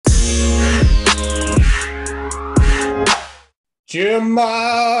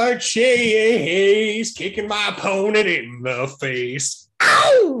Jamar Chase kicking my opponent in the face.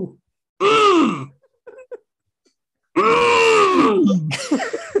 Ow! Mm. Mm.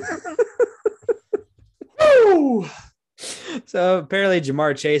 So apparently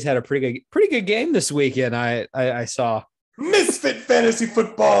Jamar Chase had a pretty good game this weekend. I saw Misfit fantasy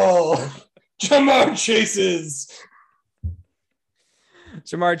football. Jamar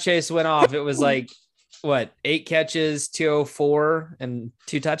Chase went off. It was like what, 8 catches, 204, and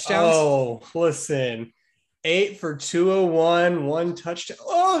 2 touchdowns. Oh, listen, 8 for 201, 1 touchdown.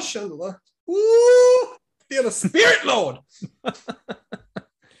 Oh, Shalala. Woo! Feel the spirit, Lord.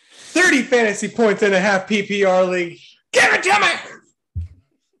 30 fantasy points and a half PPR league. Give it to me.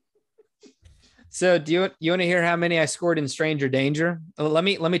 So do you want to hear how many I scored in Stranger Danger? Let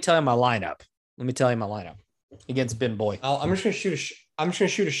me tell you my lineup. Let me tell you my lineup against Ben Boy. I'm just gonna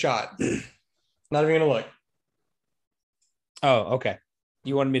shoot a shot. Not even gonna look. Oh, okay.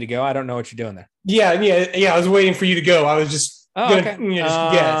 You wanted me to go? I don't know what you're doing there. Yeah. I was waiting for you to go. I was just okay.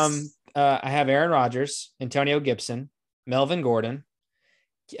 Just guess. I have Aaron Rodgers, Antonio Gibson, Melvin Gordon,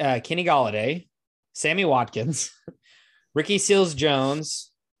 Kenny Golladay, Sammy Watkins, Ricky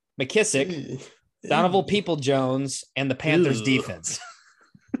Seals-Jones, McKissick, Donovan People-Jones, and the Panthers defense.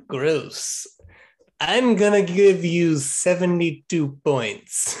 Gross. I'm gonna give you 72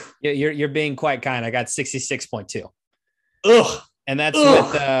 points. You're being quite kind. I got 66.2. Ugh. And that's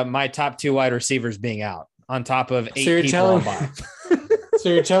with my top 2 wide receivers being out on top of 8 people on bye. So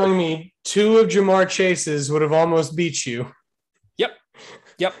you're telling me 2 of Jamar Chase's would have almost beat you?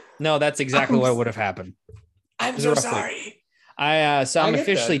 Yep. No, that's exactly what would have happened. I'm so sorry. I'm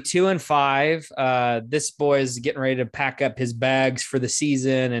officially 2-5. This boy is getting ready to pack up his bags for the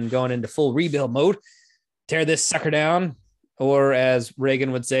season and going into full rebuild mode. Tear this sucker down, or as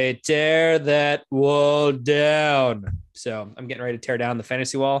Reagan would say, tear that wall down. So I'm getting ready to tear down the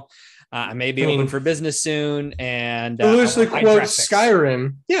fantasy wall. I may be open for business soon. And to loosely quote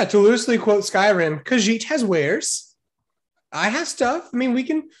Skyrim. Yeah, to loosely quote Skyrim, Khajiit has wares. I have stuff. I mean, we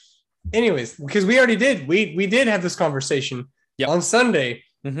can. Anyways, because we already did. We did have this conversation on Sunday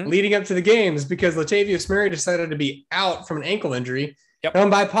leading up to the games because Latavius Murray decided to be out from an ankle injury.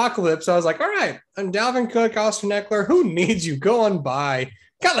 And by Apocalypse, I was like, all right, I'm Dalvin Cook, Austin Eckler. Who needs you? Go on by.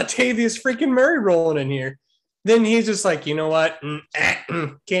 Got Latavius freaking Murray rolling in here. Then he's just like, you know what?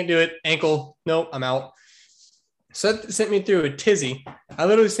 Can't do it. Ankle. Nope, I'm out. So that sent me through a tizzy. I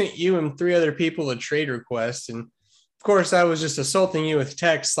literally sent you and 3 other people a trade request. And of course, I was just assaulting you with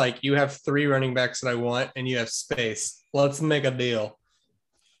text like, you have 3 running backs that I want and you have space. Let's make a deal.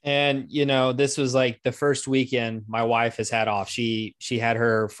 And, this was like the first weekend my wife has had off. She had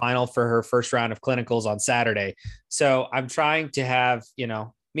her final for her first round of clinicals on Saturday. So I'm trying to have,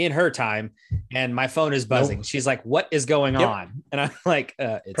 me and her time, and my phone is buzzing. Nope. She's like, what is going on? And I'm like,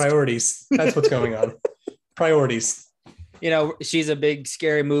 it's priorities. That's what's going on. Priorities. She's a big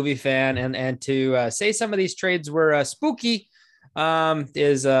scary movie fan. And to say some of these trades were spooky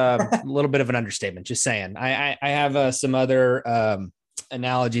is a little bit of an understatement. Just saying. I have some other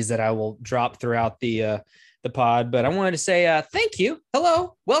analogies that I will drop throughout the pod, but I wanted to say thank you.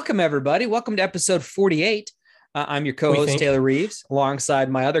 Hello. Welcome, everybody. Welcome to episode 48. I'm your co-host, Taylor Reeves, alongside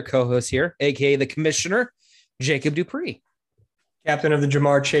my other co-host here, a.k.a. the commissioner, Jacob Dupree. Captain of the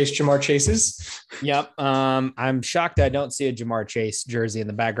Jamar Chases. Yep. I'm shocked I don't see a Jamar Chase jersey in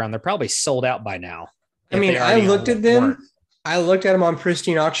the background. They're probably sold out by now. I mean, I looked at them. I looked at them on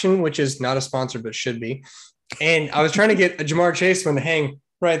Pristine Auction, which is not a sponsor, but should be. And I was trying to get a Jamar Chase one to hang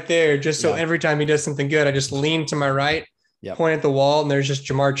right there, just so every time he does something good, I just lean to my right, point at the wall, and there's just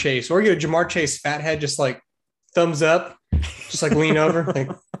Jamar Chase. Or get a Jamar Chase fathead, just like thumbs up, just like lean over. Like,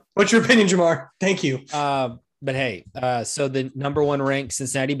 what's your opinion, Jamar? Thank you. But hey, so the number 1 ranked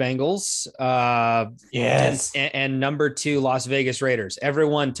Cincinnati Bengals, yes, and number 2 Las Vegas Raiders.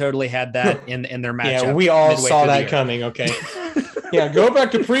 Everyone totally had that in their matchup. Yeah, we all saw that coming. Okay. Yeah, go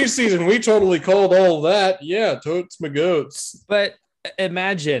back to preseason. We totally called all that. Yeah, totes my goats. But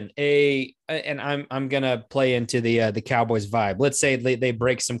imagine and I'm gonna play into the Cowboys vibe. Let's say they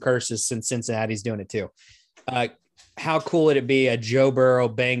break some curses since Cincinnati's doing it too. How cool would it be a Joe Burrow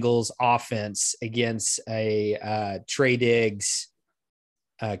Bengals offense against a Trey Diggs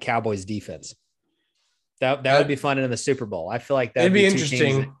Cowboys defense? That would be fun in the Super Bowl. I feel like that'd be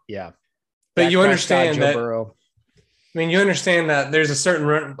interesting. Yeah, but Dak, you understand that. Burrow. I mean, you understand that there's a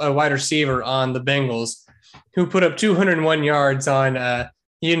certain wide receiver on the Bengals who put up 201 yards on,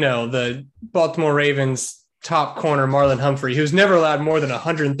 the Baltimore Ravens top corner, Marlon Humphrey, who's never allowed more than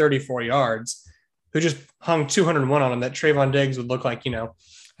 134 yards, who just hung 201 on him. That Trayvon Diggs would look like,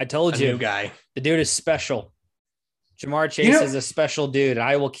 I told you, new guy. The dude is special. Jamar Chase is a special dude.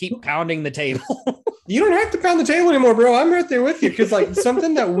 I will keep pounding the table. You don't have to pound the table anymore, bro. I'm right there with you. Because like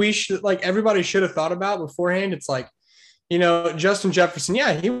something that we should, like everybody should have thought about beforehand. It's like, Justin Jefferson.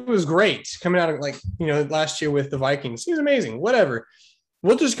 Yeah, he was great coming out of last year with the Vikings. He was amazing. Whatever.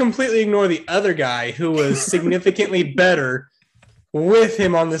 We'll just completely ignore the other guy who was significantly better with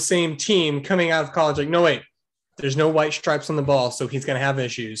him on the same team coming out of college. Like, no, wait, there's no white stripes on the ball, so he's going to have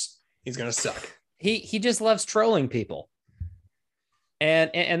issues. He's going to suck. He just loves trolling people.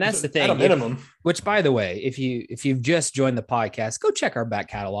 And that's the thing. At a minimum. Which, by the way, if you've just joined the podcast, go check our back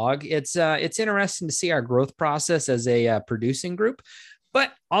catalog. It's interesting to see our growth process as a producing group,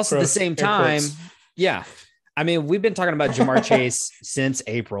 but also at the same time, yeah. I mean, we've been talking about Jamar Chase since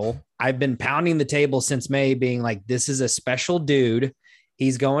April. I've been pounding the table since May, being like, this is a special dude.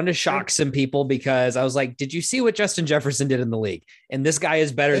 He's going to shock some people, because I was like, did you see what Justin Jefferson did in the league? And this guy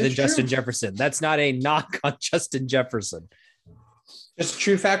is better than Justin Jefferson. That's not a knock on Justin Jefferson. It's a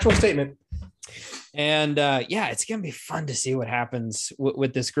true factual statement. And it's going to be fun to see what happens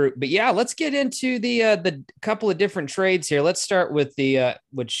with this group. But yeah, let's get into the couple of different trades here. Let's start with the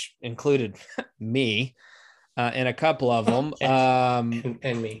which included me and a couple of them.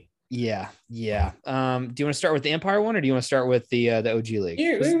 And me. Yeah. Do you want to start with the Empire one, or do you want to start with the OG League?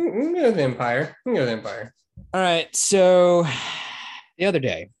 Yeah, we can go with the Empire. All right. So the other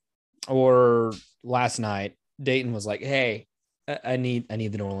day, or last night, Dayton was like, "Hey, I need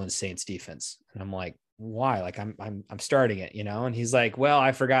the New Orleans Saints defense," and I'm like, "Why? Like, I'm starting it, And he's like, "Well,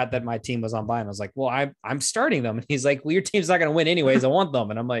 I forgot that my team was on bye," and I was like, "Well, I'm starting them," and he's like, "Well, your team's not going to win anyways. I want them,"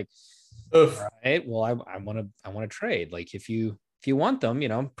 and I'm like, "All right, well, I want to trade. Like, if you want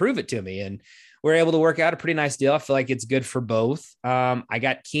them, prove it to me." And we're able to work out a pretty nice deal. I feel like it's good for both. I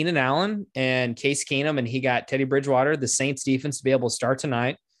got Keenan Allen and Case Keenum, and he got Teddy Bridgewater, the Saints defense, to be able to start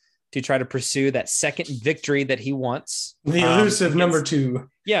tonight to try to pursue that second victory that he wants. The elusive number 2.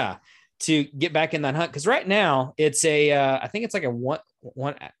 Yeah, to get back in that hunt. Because right now it's I think it's like a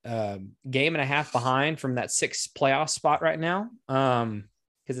one game and a half behind from that 6 playoff spot right now.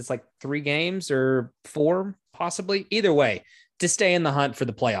 Because it's like 3 games or 4 possibly. Either way, to stay in the hunt for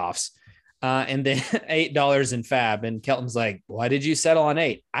the playoffs. And then $8 in Fab. And Kelton's like, "Why did you settle on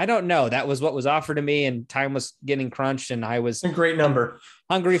 8? I don't know. That was what was offered to me, and time was getting crunched, and I was a great number,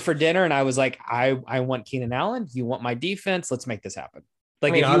 hungry for dinner. And I was like, I want Keenan Allen. You want my defense? Let's make this happen.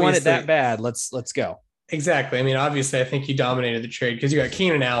 Like, if you want it that bad, let's go." Exactly. I mean, obviously, I think you dominated the trade because you got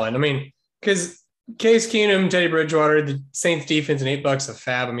Keenan Allen. I mean, because Case Keenum, Teddy Bridgewater, the Saints defense, and $8 of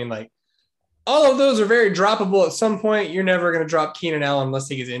Fab. I mean, like, all of those are very droppable at some point. You're never going to drop Keenan Allen unless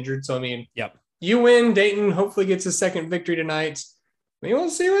he gets injured. So, I mean, you win. Dayton hopefully gets his second victory tonight. I mean,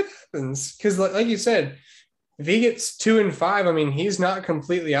 we'll see what happens. Because, like you said, if he gets 2 and 5, I mean, he's not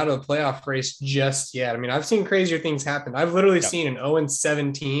completely out of the playoff race just yet. I mean, I've seen crazier things happen. I've literally seen an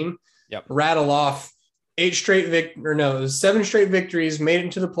 0-7 team rattle off 7 straight victories, made it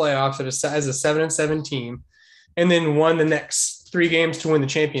into the playoffs as a 7-7 team, and then won the next 3 games to win the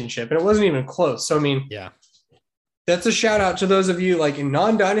championship. And it wasn't even close. So, I mean, that's a shout out to those of you like in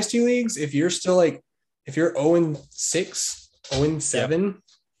non-dynasty leagues. If you're still if you're 0-6, 0-7,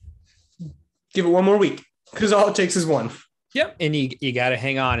 give it one more week, because all it takes is one. Yep. And you got to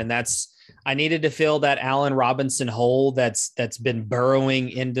hang on. And I needed to fill that Allen Robinson hole that's been burrowing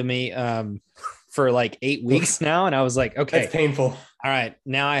into me for like 8 weeks now. And I was like, okay, that's painful. All right,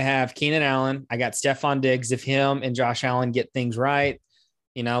 now I have Keenan Allen. I got Stephon Diggs. If him and Josh Allen get things right,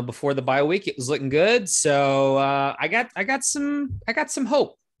 before the bye week, it was looking good. So I got some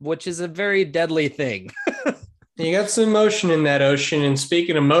hope, which is a very deadly thing. You got some motion in that ocean. And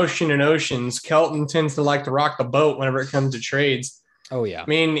speaking of motion and oceans, Kelton tends to like to rock the boat whenever it comes to trades. Oh yeah. I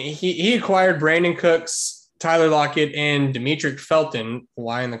mean, he acquired Brandon Cooks, Tyler Lockett, and Demetric Felton.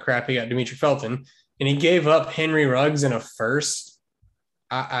 Why in the crap he got Demetric Felton? And he gave up Henry Ruggs in a first.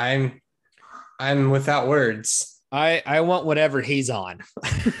 I'm without words. I want whatever he's on.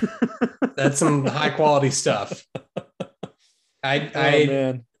 That's some high quality stuff.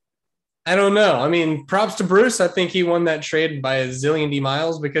 Man. I don't know. I mean, props to Bruce. I think he won that trade by a zillion D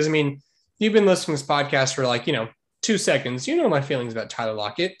miles, because, I mean, you've been listening to this podcast for 2 seconds. You know my feelings about Tyler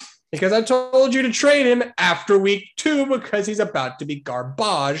Lockett, because I told you to trade him after week 2 because he's about to be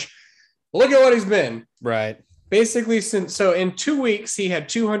garbage. Look at what he's been. Right. Basically, in 2 weeks, he had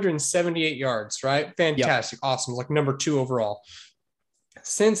 278 yards, right? Fantastic. Yep. Awesome. Like number 2 overall.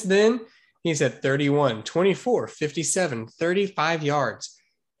 Since then, he's at 31, 24, 57, 35 yards.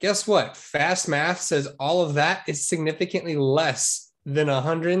 Guess what? Fast math says all of that is significantly less than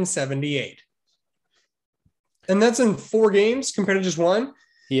 178. And that's in 4 games compared to just 1.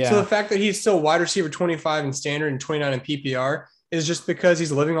 Yeah. So the fact that he's still wide receiver 25 in standard and 29 in PPR is just because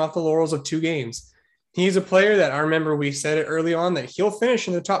he's living off the laurels of 2 games. He's a player that I remember we said it early on that he'll finish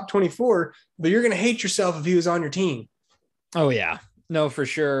in the top 24, but you're going to hate yourself if he was on your team. Oh, yeah. No, for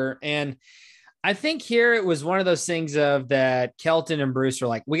sure. And I think here it was one of those things of that Kelton and Bruce are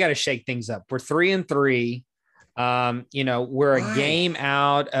like, we got to shake things up. We're 3-3. We're a game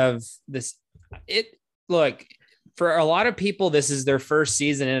out of this. Look, for a lot of people, this is their first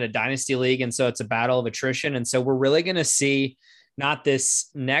season in a dynasty league. And so it's a battle of attrition. And so we're really going to see not this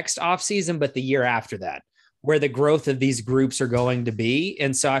next offseason, but the year after that, where the growth of these groups are going to be.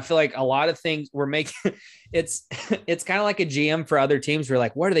 And so I feel like a lot of things we're making, it's kind of like a GM for other teams. We're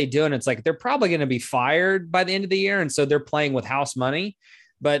like, what are they doing? It's like, they're probably going to be fired by the end of the year. And so they're playing with house money.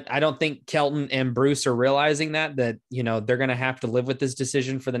 But I don't think Kelton and Bruce are realizing that they're going to have to live with this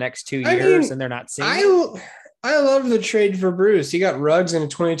decision for the next 2 years. And they're not seeing it. I love the trade for Bruce. He got Ruggs in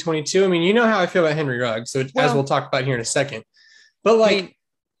 2022. I mean, you know how I feel about Henry Ruggs, so as we'll talk about here in a second. But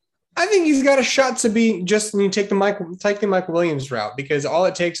I think he's got a shot to be just when you take the Michael Williams route, because all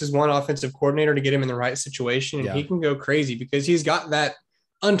it takes is one offensive coordinator to get him in the right situation, and he can go crazy because he's got that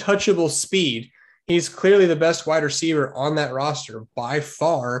untouchable speed. He's clearly the best wide receiver on that roster by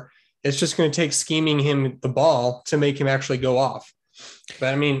far. It's just going to take scheming him the ball to make him actually go off.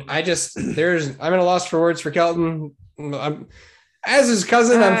 But I mean, I'm at a loss for words for Kelton. As his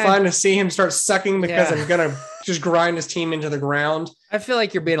cousin, I'm fine to see him start sucking because I'm going to just grind his team into the ground. I feel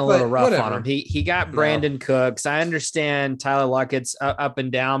like you're being a little rough on him. He got Brandon Cooks. I understand Tyler Lockett's up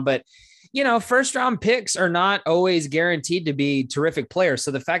and down, but first round picks are not always guaranteed to be terrific players. So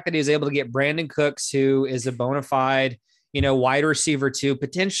the fact that he was able to get Brandon Cooks, who is a bona fide, wide receiver 2,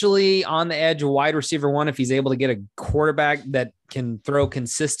 potentially on the edge of wide receiver 1, if he's able to get a quarterback that can throw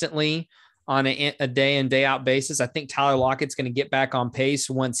consistently on a day in, day out basis. I think Tyler Lockett's going to get back on pace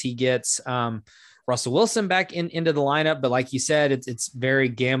once he gets Russell Wilson back into the lineup. But like you said, it's very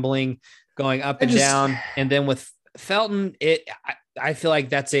gambling going up and down. And then with Felton, I feel like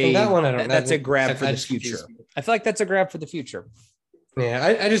that's a grab for the future. I feel like that's a grab for the future.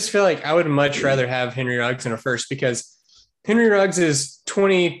 Yeah, I just feel like I would much rather have Henry Ruggs in a first, because Henry Ruggs is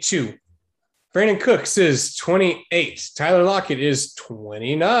 22. Brandon Cooks is 28. Tyler Lockett is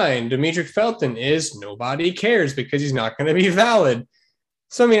 29. Demetric Felton is nobody cares because he's not going to be valid.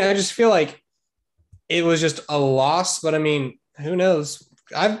 So, I mean, I just feel like it was just a loss. But, I mean, who knows?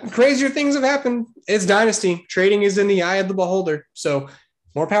 Crazier things have happened. It's dynasty. Trading is in the eye of the beholder. So,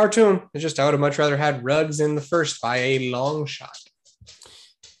 more power to him. It's just I would have much rather had Ruggs in the first by a long shot.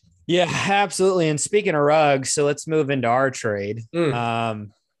 Yeah, absolutely. And speaking of Ruggs, so let's move into our trade.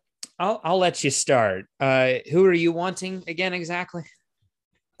 I'll let you start. Who are you wanting again exactly?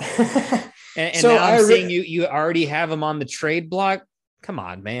 and so now I'm seeing you already have him on the trade block. Come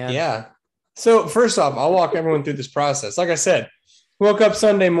on, man. Yeah. So first off, I'll walk everyone through this process. Like I said, woke up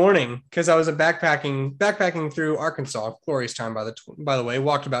Sunday morning because I was backpacking through Arkansas. Glorious time, by the way.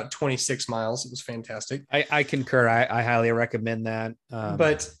 Walked about 26 miles. It was fantastic. I concur. I highly recommend that.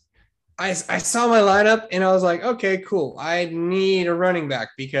 But I saw my lineup and I was like, okay, cool. I need a running back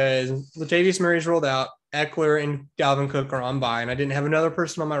because Latavius Murray's rolled out. Eckler and Dalvin Cook are on bye, and I didn't have another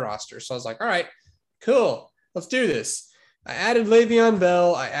person on my roster. So I was like, all right, cool. Let's do this. I added Le'Veon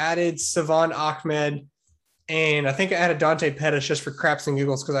Bell. I added Savon Ahmed. And I think I added Dante Pettis just for craps and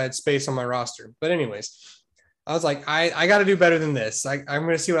giggles because I had space on my roster. But anyways, I was like, I got to do better than this. I'm going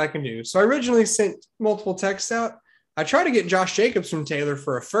to see what I can do. So I originally sent multiple texts out. I tried to get Josh Jacobs from Taylor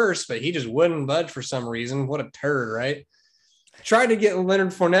for a first, but he just wouldn't budge for some reason. What a turd, right? Tried to get Leonard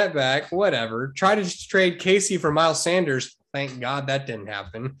Fournette back, whatever. Tried to trade Casey for Miles Sanders. Thank God that didn't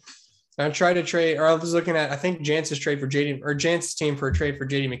happen. I tried to trade, or I was looking at, I think Jance's team for a trade for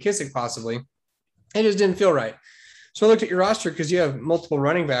JD McKissick possibly. It just didn't feel right. So I looked at your roster because you have multiple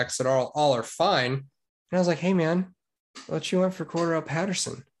running backs that all are fine. And I was like, hey, man, what you want for Cordarrelle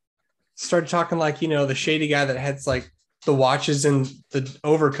Patterson? Started talking like, the shady guy that has like the watches and the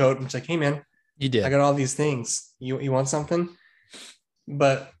overcoat. I'm like, hey, man, you did. I got all these things. You want something?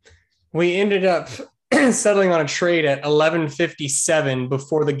 But we ended up settling on a trade at 11:57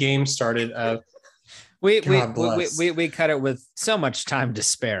 before the game started. We cut it with so much time to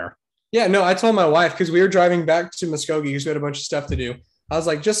spare. Yeah, no, I told my wife because we were driving back to Muskogee because we had a bunch of stuff to do. I was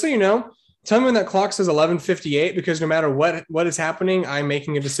like, just so you know, tell me when that clock says 11:58 because no matter what is happening, I'm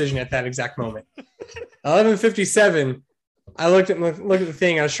making a decision at that exact moment. 11:57. I looked at the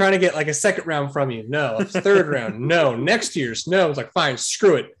thing. I was trying to get like a second round from you. No, a third round. No, next year's. No, I was like, fine,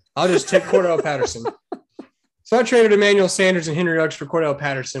 screw it. I'll just take Cordarrelle Patterson. So I traded Emmanuel Sanders and Henry Ruggs for Cordarrelle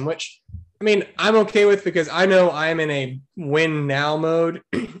Patterson, which I mean, I'm okay with because I know I'm in a win now mode.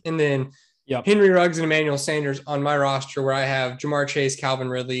 And then Henry Ruggs and Emmanuel Sanders on my roster where I have Ja'Marr Chase, Calvin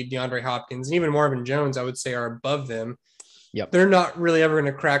Ridley, DeAndre Hopkins, and even Marvin Jones, I would say are above them. Yep. They're not really ever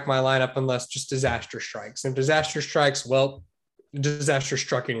going to crack my lineup unless just disaster strikes. And if disaster strikes, well, disaster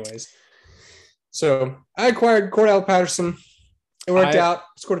struck anyways. So I acquired Cordell Patterson. It worked out.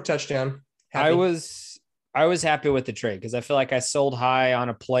 Scored a touchdown. Happy. I was happy with the trade because I feel like I sold high on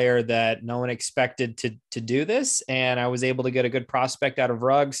a player that no one expected to do this. And I was able to get a good prospect out of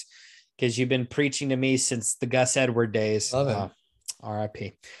Ruggs because you've been preaching to me since the Gus Edwards days. Love it.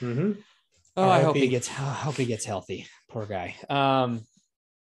 RIP. Mm-hmm. Oh, I hope he gets healthy. Poor guy.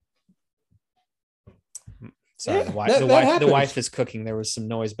 Sorry, yeah, the wife is cooking. There was some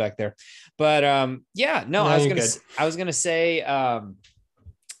noise back there, but I was gonna say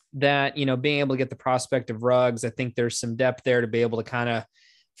that being able to get the prospect of Ruggs, I think there's some depth there to be able to kind of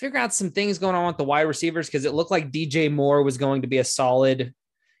figure out some things going on with the wide receivers because it looked like DJ Moore was going to be a solid,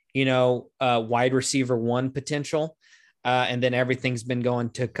 wide receiver one potential, and then everything's been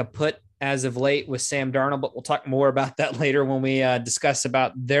going to kaput as of late with Sam Darnold, but we'll talk more about that later when we discuss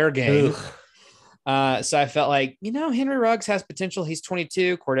about their game. So I felt like, Henry Ruggs has potential. He's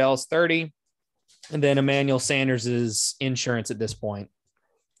 22, Cordell's 30, and then Emmanuel Sanders is insurance at this point.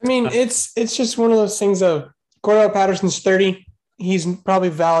 I mean, it's just one of those things of Cordell Patterson's 30. He's probably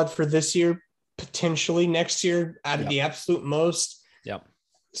valid for this year, potentially next year at the absolute most. Yep.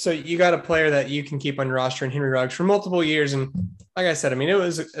 So you got a player that you can keep on your roster in Henry Ruggs for multiple years. And like I said, I mean, it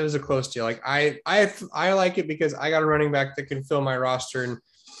was a close deal. Like I like it because I got a running back that can fill my roster, and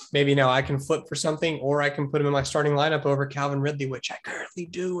maybe now I can flip for something, or I can put him in my starting lineup over Calvin Ridley, which I currently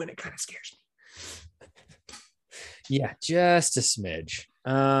do, and it kind of scares me. Yeah, just a smidge.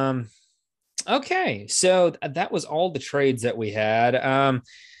 Okay, so that was all the trades that we had.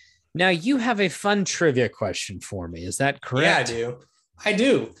 Now you have a fun trivia question for me. Is that correct? Yeah, I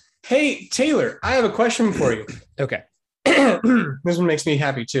do. Hey, Taylor, I have a question for you. Okay. This one makes me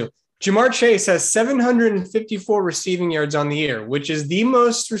happy too. Ja'Marr Chase has 754 receiving yards on the year, which is the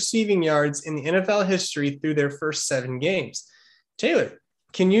most receiving yards in the NFL history through their first 7 games. Taylor,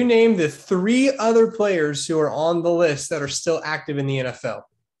 can you name the 3 other players who are on the list that are still active in the NFL?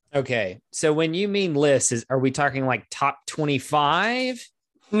 Okay. So when you mean list, are we talking like top 25?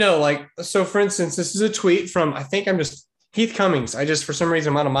 No, so for instance, this is a tweet from, Heath Cummings. For some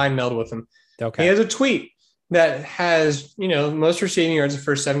reason, I'm on a mind meld with him. Okay. He has a tweet that has, most receiving yards in the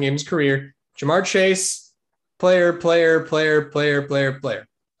first 7 games of his career. Ja'Marr Chase, player.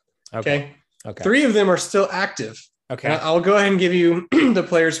 Okay. 3 of them are still active. Okay. And I'll go ahead and give you the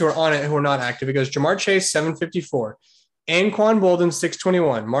players who are on it who are not active. It goes Ja'Marr Chase, 754. Anquan Bolden,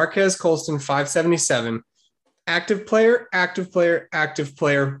 621. Marquez Colston, 577. Active player.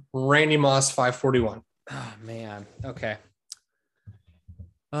 Randy Moss, 541. Oh, man. Okay.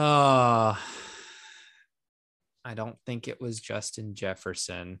 I don't think it was Justin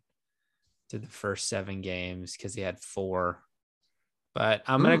Jefferson to the first 7 games because he had 4. But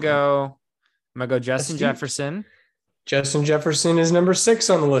I'm gonna go Justin Jefferson. Justin Jefferson is number 6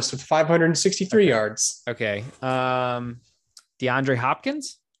 on the list with 563 yards. Okay. DeAndre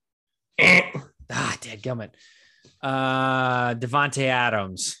Hopkins. Dadgummit. Devontae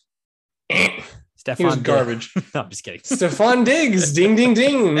Adams. He was garbage. No, I'm just kidding. Stephon Diggs, ding, ding,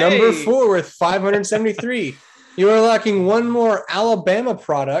 ding. Number 4 with 573. You are lacking one more Alabama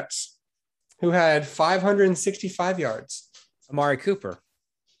product who had 565 yards. Amari Cooper.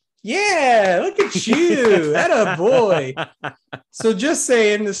 Yeah, look at you. Atta boy. So just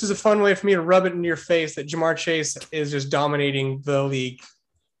saying, this is a fun way for me to rub it in your face that Ja'Marr Chase is just dominating the league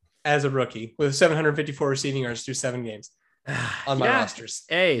as a rookie with 754 receiving yards through 7 games on my rosters.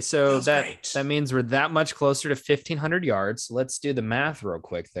 Hey, so that means we're that much closer to 1,500 yards. Let's do the math real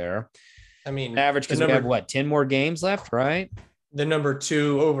quick there. I mean, average because we have 10 more games left, right? The number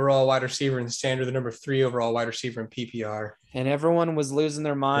 2 overall wide receiver in standard, the number 3 overall wide receiver in PPR. And everyone was losing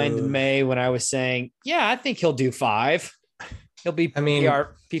their mind in May when I was saying, yeah, I think he'll do 5. He'll be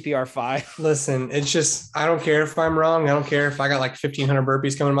PPR 5. Listen, it's just, I don't care if I'm wrong. I don't care if I got 1,500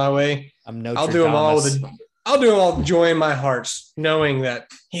 burpees coming my way. I'll do them all with joy in my heart, knowing that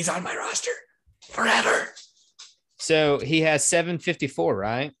he's on my roster forever. So he has 754,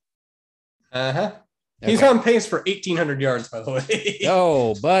 right? Uh-huh. Okay. He's on pace for 1,800 yards, by the way.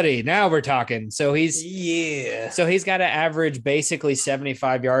 Oh, buddy. Now we're talking. So he's got to average basically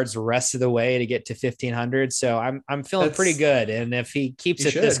 75 yards the rest of the way to get to 1,500. So I'm feeling pretty good. And if he keeps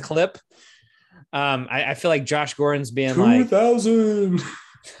it this clip, I feel like Josh Gordon's being 2,000.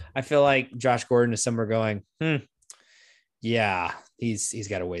 I feel like Josh Gordon is somewhere going, yeah, he's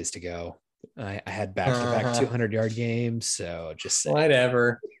got a ways to go. I had back-to-back 200-yard games, so just saying.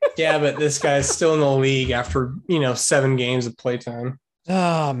 Whatever. Yeah, but this guy's still in the league after 7 games of playtime.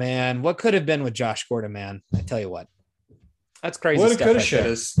 Oh man, what could have been with Josh Gordon, man? I tell you what, that's crazy. What it could have, should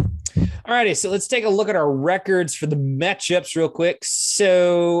have. Alrighty, so let's take a look at our records for the matchups real quick.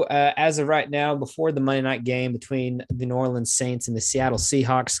 So as of right now, before the Monday night game between the New Orleans Saints and the Seattle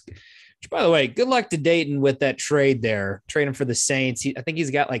Seahawks, which, by the way, good luck to Dayton with that trade there, trading for the Saints. I think he's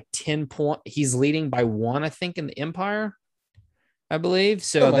got like 10 points. He's leading by 1, I think, in the Empire, I believe.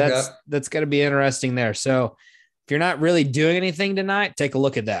 So that's going to be interesting there. So if you're not really doing anything tonight, take a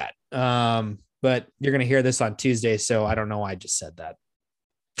look at that. But you're going to hear this on Tuesday, so I don't know why I just said that.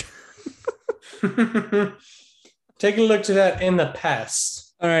 Take a look to that in the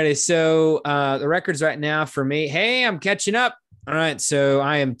past. All righty. So the records right now for me. Hey, I'm catching up. All right. So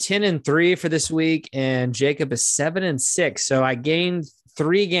I am 10-3 for this week, and Jacob is 7-6. So I gained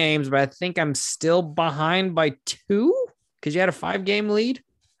 3 games, but I think I'm still behind by 2 because you had a 5-game lead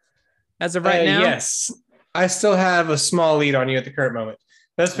as of right now. Yes. I still have a small lead on you at the current moment.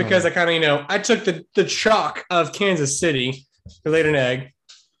 That's because I kind of, I took the chalk of Kansas City, laid an egg.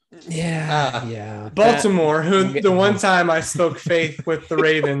 Yeah. Baltimore, the one time I spoke faith with the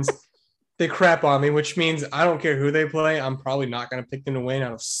Ravens, they crap on me, which means I don't care who they play. I'm probably not going to pick them to win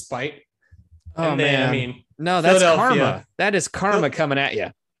out of spite. Oh, man. No, that's karma. That is karma coming at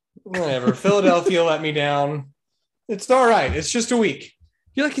you. Whatever. Philadelphia let me down. It's all right. It's just a week.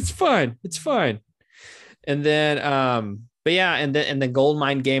 You're like, it's fine. It's fine. And then, but yeah, and the gold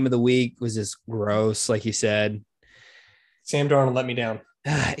mine game of the week was just gross, like you said. Sam Darnold let me down.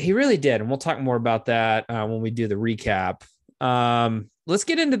 He really did, and we'll talk more about that when we do the recap. Let's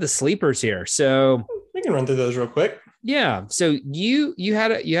get into the sleepers here. So we can run through those real quick. Yeah. So you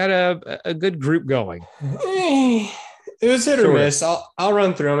had a good group going. It was hit or miss. I'll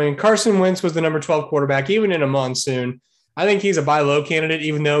run through. I mean, Carson Wentz was the number 12 quarterback, even in a monsoon. I think he's a buy low candidate,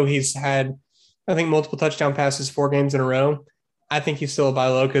 even though he's had, I think, multiple touchdown passes 4 games in a row. I think he's still a buy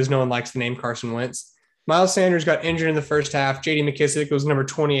low because no one likes the name Carson Wentz. Miles Sanders got injured in the first half. J.D. McKissick was number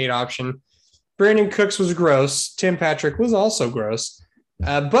 28 option. Brandon Cooks was gross. Tim Patrick was also gross.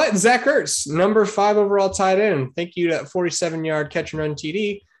 But Zach Ertz, number 5 overall tight end. Thank you to that 47-yard catch and run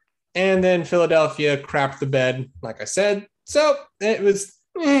TD. And then Philadelphia crapped the bed, like I said. So it was,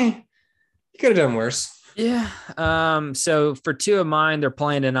 you could have done worse. Yeah. So for 2 of mine, they're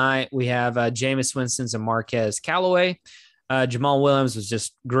playing tonight. We have Jameis Winston and Marquez Callaway. Jamal Williams was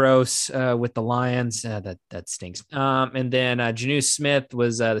just gross with the Lions. That stinks. And then Jonnu Smith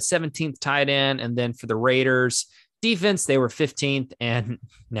was the 17th tight end. And then for the Raiders defense, they were 15th and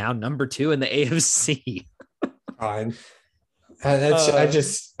now number 2 in the AFC. Fine.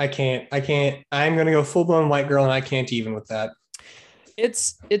 I can't. I'm going to go full blown white girl and I can't even with that.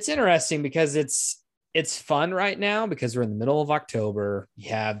 It's interesting because it's fun right now because we're in the middle of October. You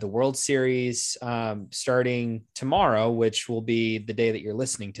have the World Series starting tomorrow, which will be the day that you're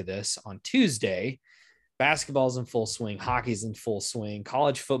listening to this on Tuesday. Basketball's in full swing. Hockey's in full swing.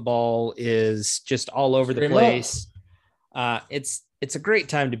 College football is just all over the place. It's a great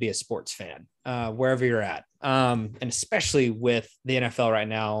time to be a sports fan wherever you're at. And especially with the NFL right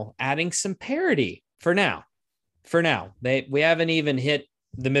now, adding some parity for now. We haven't even hit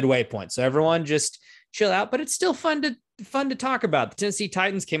the midway point. So everyone just chill out, but it's still fun to talk about. The Tennessee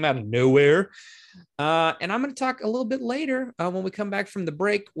Titans came out of nowhere. And I'm going to talk a little bit later when we come back from the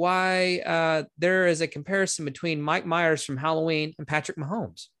break, why there is a comparison between Mike Myers from Halloween and Patrick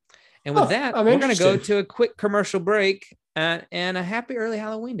Mahomes. And with that, we're going to go to a quick commercial break and a happy early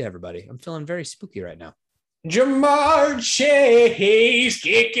Halloween to everybody. I'm feeling very spooky right now. Ja'Marr Chase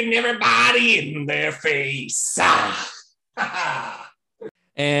kicking everybody in their face.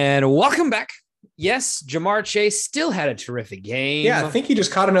 And welcome back. Yes, Ja'Marr Chase still had a terrific game. Yeah, I think he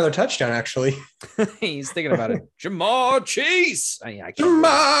just caught another touchdown, actually. He's thinking about it. Ja'Marr Chase.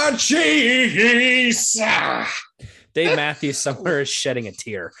 Ja'Marr Chase. Dave Matthews somewhere is shedding a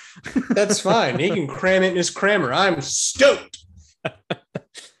tear. That's fine. He can cram it in his crammer. I'm stoked.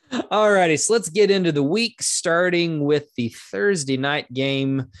 All righty, so let's get into the week, starting with the Thursday night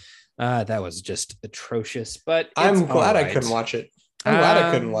game. That was just atrocious, but I'm glad I couldn't watch it.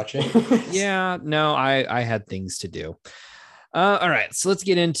 Yeah, no, I had things to do. All right, so let's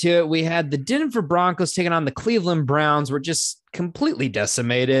get into it. We had the Denver Broncos taking on the Cleveland Browns. We're just completely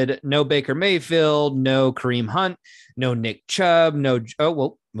decimated. No Baker Mayfield, no Kareem Hunt, no Nick Chubb,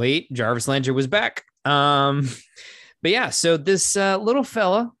 Jarvis Landry was back. But yeah, so this little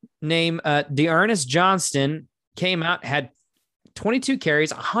fella named Dearness Johnston came out, had 22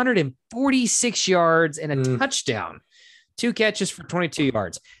 carries, 146 yards, and a touchdown. 2 catches for 22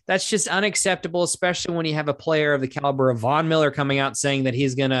 yards. That's just unacceptable, especially when you have a player of the caliber of Von Miller coming out saying that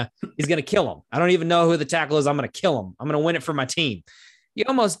he's gonna kill him. I don't even know who the tackle is. I'm gonna kill him. I'm gonna win it for my team. You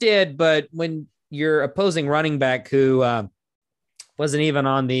almost did, but when your opposing running back who wasn't even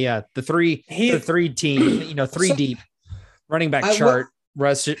on the three team, 3 deep running back chart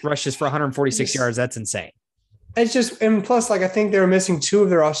rushes for 146 yards. That's insane. It's just, and plus, like, I think they were missing 2 of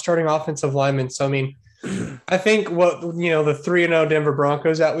their starting offensive linemen. So, I mean, I think the 3-0 Denver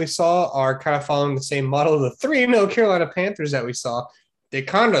Broncos that we saw are kind of following the same model of the 3-0 Carolina Panthers that we saw. They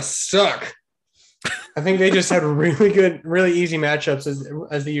kind of suck. I think they just had really good, really easy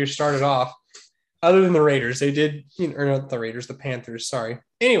matchups as the year started off. Other than the Raiders, they did, or not the Raiders, the Panthers. Sorry.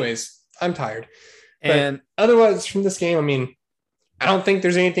 Anyways, I'm tired. And otherwise, from this game, I mean, I don't think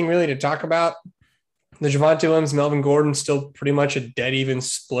there's anything really to talk about. The Javonte Williams, Melvin Gordon, still pretty much a dead even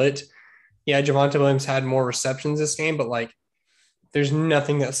split. Yeah, Javonte Williams had more receptions this game, but like, there's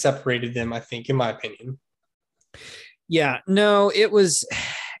nothing that separated them, I think, in my opinion. Yeah, no, it was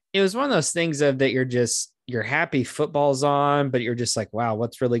one of those things of that you're happy football's on, but you're just like, wow,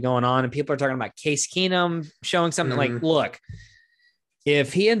 what's really going on? And people are talking about Case Keenum showing something like, look,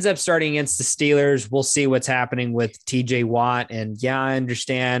 if he ends up starting against the Steelers, we'll see what's happening with TJ Watt. And yeah, I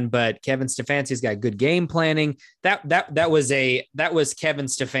understand, but Kevin Stefanski's got good game planning. That was Kevin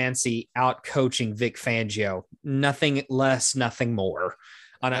Stefanski out coaching Vic Fangio. Nothing less, nothing more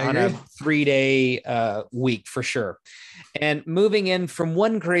on a 3-day week for sure. And moving in from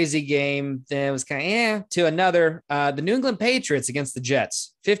one crazy game that was kind of to another, the New England Patriots against the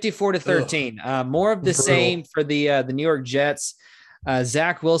Jets, 54-13. More of the same for the New York Jets.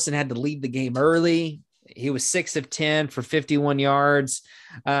 Zach Wilson had to leave the game early. He was 6 of 10 for 51 yards.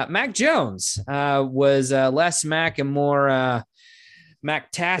 Mac Jones was less Mac and more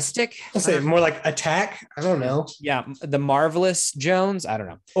Mac-tastic. I'll say more like attack. I don't know. Yeah, the marvelous Jones. I don't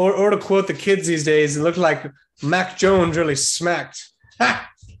know. Or to quote the kids these days, it looked like Mac Jones really smacked.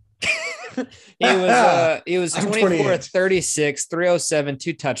 He was 24 of 36, 307,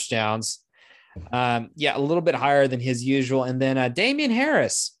 2 touchdowns. A little bit higher than his usual. And then Damian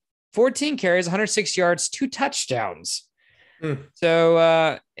Harris, 14 carries, 106 yards, 2 touchdowns.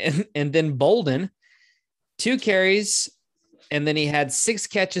 So, and then Bolden, 2 carries, and then he had 6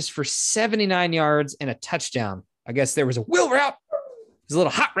 catches for 79 yards and a touchdown. I guess there was a wheel route. There's a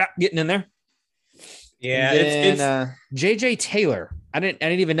little hot route getting in there. Yeah. And JJ Taylor. I didn't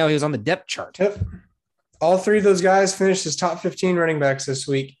even know he was on the depth chart. Yep. All 3 of those guys finished as top 15 running backs this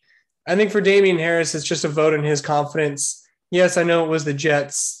week. I think for Damian Harris, it's just a vote in his confidence. Yes, I know it was the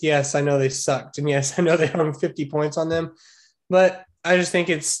Jets. Yes, I know they sucked. And yes, I know they had 50 points on them. But I just think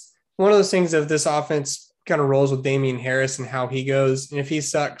it's one of those things of this offense kind of rolls with Damian Harris and how he goes. And if he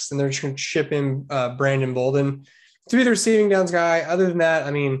sucks, then they're just going to ship in Brandon Bolden to be the receiving downs guy. Other than that,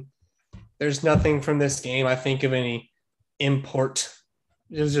 I mean, there's nothing from this game, I think, of any import.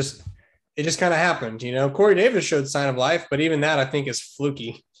 It just kind of happened. Corey Davis showed sign of life, but even that I think is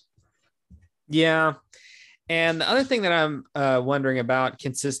fluky. Yeah. And the other thing that I'm wondering about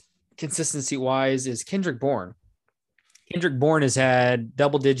consistency wise is Kendrick Bourne. Kendrick Bourne has had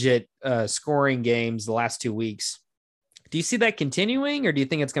double-digit scoring games the last 2 weeks. Do you see that continuing, or do you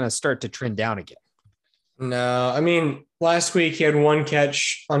think it's going to start to trend down again? No, I mean, last week he had 1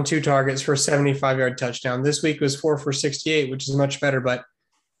 catch on 2 targets for a 75-yard touchdown. This week was 4 for 68, which is much better. But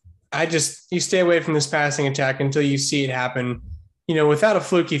you stay away from this passing attack until you see it happen. Without a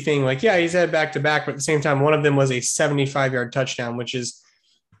fluky thing, like, yeah, he's had back-to-back, but at the same time, one of them was a 75-yard touchdown, which is,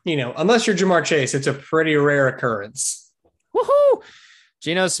 unless you're Jamar Chase, it's a pretty rare occurrence. Woohoo!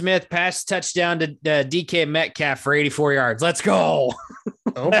 Geno Smith passed touchdown to DK Metcalf for 84 yards. Let's go.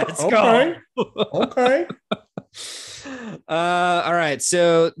 Let's go. Okay. All right.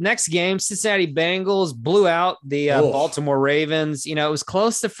 So next game, Cincinnati Bengals blew out the Baltimore Ravens. It was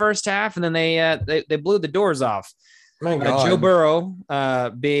close the first half, and then they blew the doors off. Joe Burrow,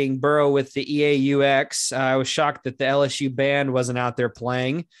 being Burrow with the EAUX. I was shocked that the LSU band wasn't out there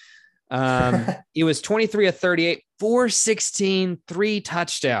playing. He was 23 of 38, 416, 3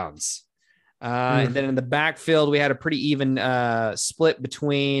 touchdowns. And then in the backfield, we had a pretty even split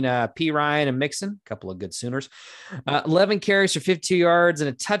between P. Ryan and Mixon, a couple of good Sooners. 11 carries for 52 yards and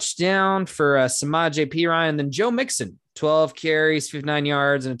a touchdown for Samaje P. Ryan. Then Joe Mixon, 12 carries, 59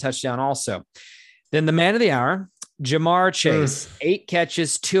 yards and a touchdown also. Then the man of the hour, Jamar Chase, 8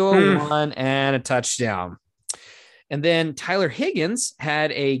 catches, 201 and a touchdown. And then Tyler Higgins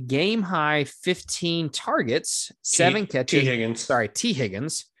had a game high 15 targets, 7 catches. T.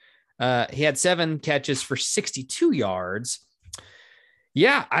 Higgins. He had 7 catches for 62 yards.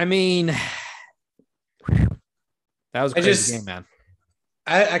 Yeah, I mean, That was a crazy game, man.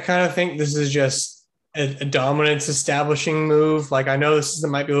 I kind of think this is just a dominance establishing move. Like, I know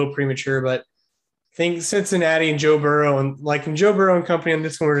might be a little premature, but I think Cincinnati and Joe Burrow and Joe Burrow and company on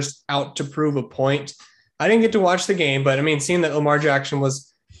this one were just out to prove a point. I didn't get to watch the game, but I mean, seeing that Lamar Jackson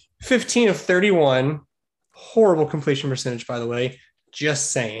was 15 of 31, horrible completion percentage, by the way,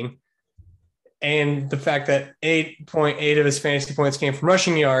 just saying. And the fact that 8.8 of his fantasy points came from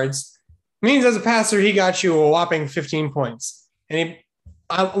rushing yards means as a passer, he got you a whopping 15 points. And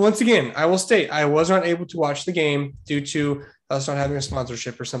once again, I will state, I was not able to watch the game due to us not having a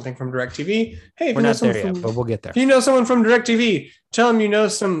sponsorship or something from DirecTV. Hey, we're not there yet, but we'll get there. If you know someone from DirecTV, tell them you know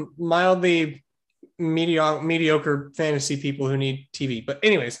some mildly mediocre fantasy people who need TV. But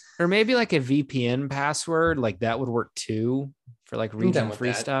anyways. Or maybe like a VPN password, like that would work too for like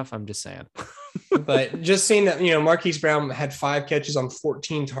region-free stuff. I'm just saying. But just seeing that, Marquise Brown had 5 catches on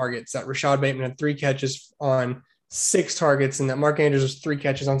 14 targets, that Rashad Bateman had 3 catches on 6 targets, and that Mark Andrews was 3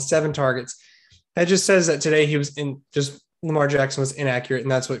 catches on 7 targets. That just says that today Lamar Jackson was inaccurate,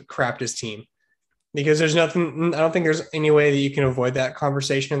 and that's what crapped his team. Because I don't think there's any way that you can avoid that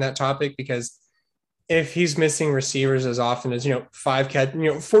conversation and that topic, because if he's missing receivers as often as,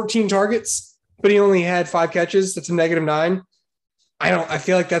 14 targets, but he only had 5 catches, that's a -9. I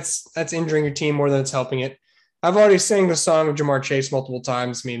feel like that's injuring your team more than it's helping it. I've already sang the song of Jamar Chase multiple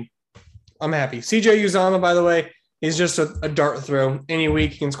times. I mean, I'm happy. CJ Uzomah, by the way, he's just a dart throw. Any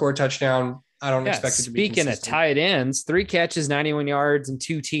week he can score a touchdown. I don't expect it to be consistent. Speaking of tight ends, 3 catches, 91 yards, and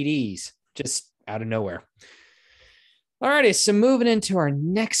 2 TDs, just out of nowhere. All righty, so moving into our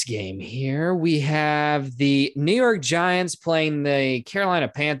next game here, we have the New York Giants playing the Carolina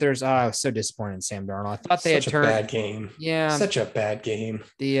Panthers. Oh, I was so disappointed in Sam Darnold. I thought they had turned. Such a bad game. Yeah. Such a bad game.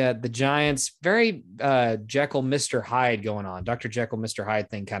 The Giants, very Jekyll, Mr. Hyde going on. Dr. Jekyll, Mr. Hyde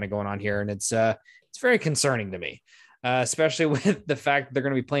thing kind of going on here. And it's very concerning to me, especially with the fact that they're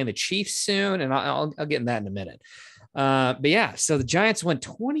going to be playing the Chiefs soon. And I'll get in that in a minute. But yeah, so the Giants went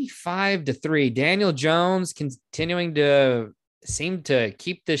 25-3. Daniel Jones continuing to seem to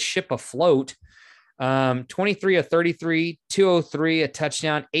keep this ship afloat. 23 of 33, 203, a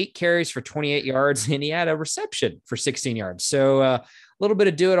touchdown, 8 carries for 28 yards, and he had a reception for 16 yards. So a little bit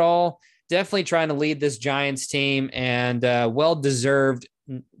of do it all. Definitely trying to lead this Giants team, and well-deserved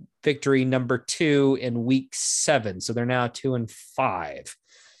victory number 2 in week 7. So they're now 2-5.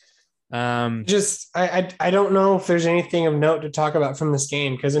 I don't know if there's anything of note to talk about from this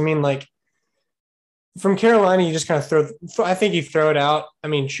game, because I mean, like, from Carolina, you just kind of I think you throw it out. I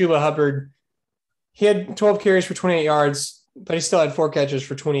mean, Chuba Hubbard, he had 12 carries for 28 yards, but he still had 4 catches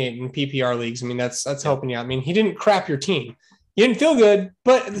for 28 in PPR leagues. I mean, that's helping you out. I mean, he didn't crap your team. He didn't feel good,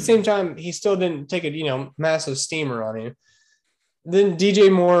 but at the same time, he still didn't take a massive steamer on you. Then DJ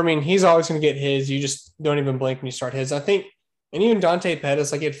Moore, I mean, he's always going to get his. You just don't even blink when you start his. I think. And even Dante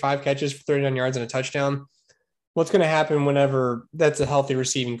Pettis, he had 5 catches for 39 yards and a touchdown. What's going to happen whenever that's a healthy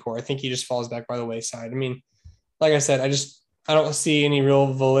receiving core? I think he just falls back by the wayside. I mean, like I said, I don't see any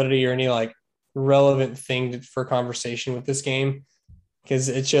real validity or any relevant thing for conversation with this game, because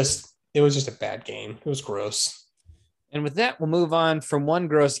it was just a bad game. It was gross. And with that, we'll move on from one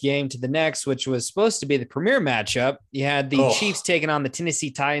gross game to the next, which was supposed to be the premier matchup. You had the Chiefs taking on the Tennessee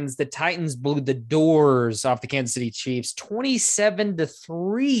Titans. The Titans blew the doors off the Kansas City Chiefs,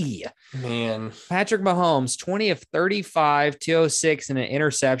 27-3. Man. Patrick Mahomes, 20 of 35, 206, and an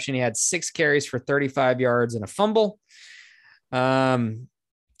interception. He had 6 carries for 35 yards and a fumble. So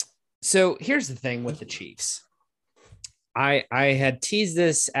here's the thing with the Chiefs. I had teased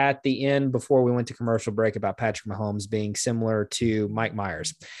this at the end before we went to commercial break about Patrick Mahomes being similar to Mike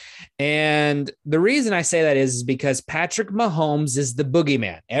Myers. And the reason I say that is because Patrick Mahomes is the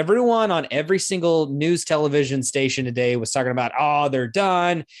boogeyman. Everyone on every single news television station today was talking about, they're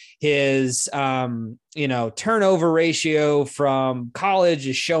done. His, turnover ratio from college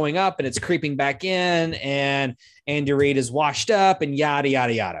is showing up and it's creeping back in, and Andy Reid is washed up and yada,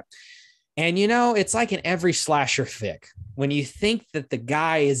 yada, yada. And, it's like in every slasher fic. When you think that the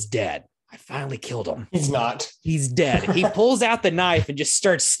guy is dead, I finally killed him. He's not. He's dead. He pulls out the knife and just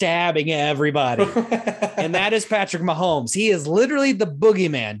starts stabbing everybody. And that is Patrick Mahomes. He is literally the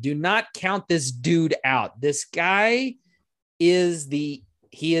boogeyman. Do not count this dude out. This guy is the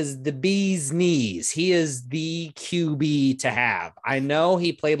bee's knees. He is the QB to have. I know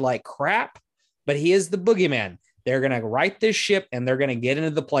he played like crap, but he is the boogeyman. They're going to right this ship and they're going to get into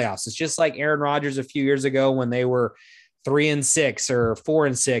the playoffs. It's just like Aaron Rodgers a few years ago when they were 3-6 or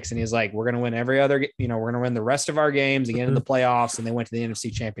 4-6. And he's like, we're going to win every other, we're going to win the rest of our games and get into the playoffs. And they went to the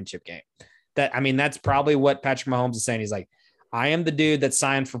NFC Championship game. That's probably what Patrick Mahomes is saying. He's like, I am the dude that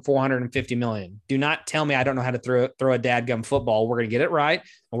signed for $450 million. Do not tell me I don't know how to throw a dadgum football. We're going to get it right,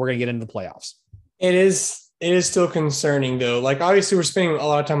 and we're going to get into the playoffs. It is still concerning, though. Like, obviously, we're spending a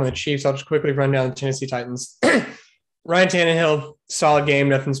lot of time on the Chiefs. I'll just quickly run down the Tennessee Titans. Ryan Tannehill, solid game,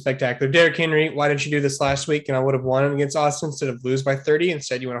 nothing spectacular. Derrick Henry, why didn't you do this last week? And I would have won against Austin instead of lose by 30.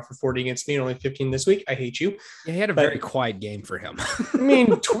 Instead, you went off for 40 against me and only 15 this week. I hate you. Yeah, he had a very quiet game for him. I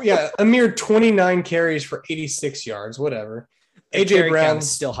mean, a mere 29 carries for 86 yards, whatever. AJ Brown's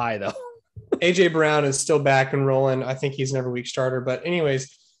still high, though. AJ Brown is still back and rolling. I think he's an every week starter. But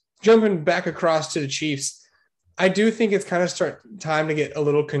anyways, jumping back across to the Chiefs, I do think it's kind of time to get a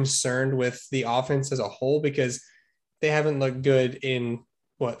little concerned with the offense as a whole, because they haven't looked good in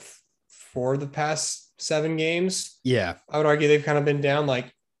for the past 7 games. Yeah. I would argue they've kind of been down.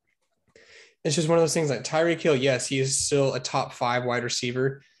 Like, it's just one of those things. Like, Tyreek Hill, yes, he is still a top 5 wide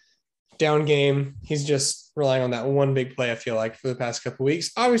receiver. Down game, he's just relying on that one big play, I feel like, for the past couple of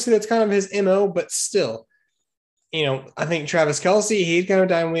weeks. Obviously, that's kind of his MO, but still, I think Travis Kelce, he's kind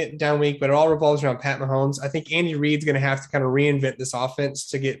of down week, but it all revolves around Pat Mahomes. I think Andy Reid's going to have to kind of reinvent this offense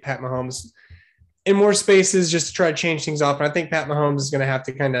to get Pat Mahomes in more spaces, just to try to change things up. And I think Pat Mahomes is going to have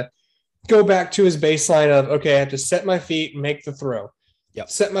to kind of go back to his baseline of, okay, I have to set my feet and make the throw. Yep.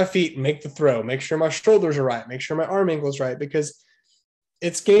 Set my feet and make the throw. Make sure my shoulders are right. Make sure my arm angle is right, because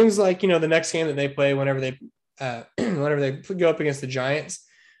it's games like, the next game that they play whenever they go up against the Giants.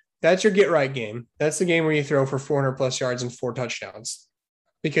 That's your get right game. That's the game where you throw for 400 plus yards and 4 touchdowns,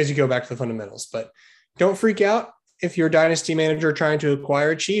 because you go back to the fundamentals. But don't freak out. If you're a dynasty manager trying to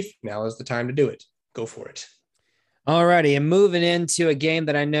acquire a Chief, now is the time to do it. Go for it. All righty. And moving into a game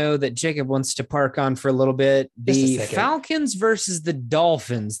that I know that Jacob wants to park on for a little bit, the Falcons versus the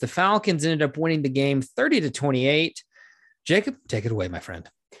Dolphins. The Falcons ended up winning the game 30-28. Jacob, take it away, my friend.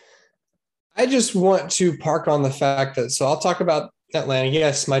 I just want to park on the fact that, so I'll talk about Atlanta.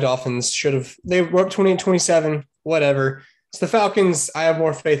 Yes, my Dolphins they were up 28-27, whatever. It's the Falcons. I have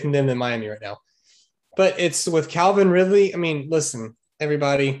more faith in them than Miami right now. But it's with Calvin Ridley. I mean, listen,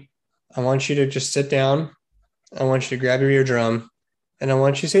 everybody, I want you to just sit down. I want you to grab your eardrum, and I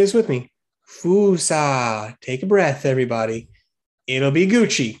want you to say this with me. Fusa. Take a breath, everybody. It'll be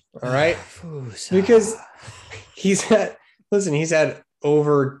Gucci, all right? Fusa. Because he's had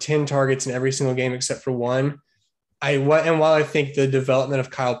over 10 targets in every single game except for one. And while I think the development of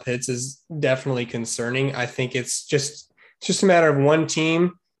Kyle Pitts is definitely concerning, I think it's just a matter of one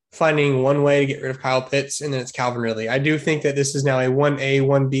team finding one way to get rid of Kyle Pitts, and then it's Calvin Ridley. I do think that this is now a 1A,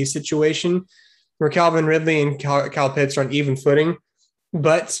 1B situation where Calvin Ridley and Kyle Pitts are on even footing,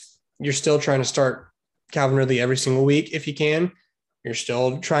 but you're still trying to start Calvin Ridley every single week if you can. You're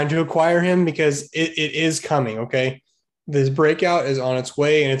still trying to acquire him because it is coming, okay? This breakout is on its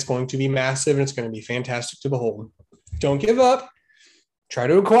way, and it's going to be massive, and it's going to be fantastic to behold. Don't give up. Try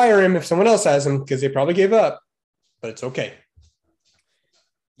to acquire him if someone else has him, because they probably gave up, but it's okay.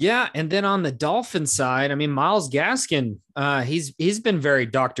 Yeah, and then on the Dolphin side, I mean, Myles Gaskin, he's been very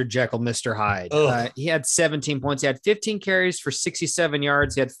Dr. Jekyll, Mr. Hyde. He had 17 points. He had 15 carries for 67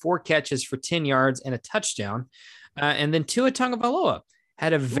 yards. He had 4 catches for 10 yards and a touchdown. And then Tua Tagovailoa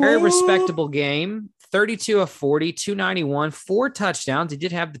had a very respectable game, 32 of 40, 291, 4 touchdowns. He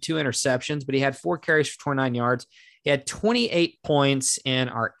did have the 2 interceptions, but he had 4 carries for 29 yards. He had 28 points in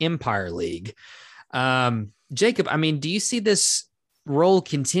our Empire League. Jacob, I mean, do you see this role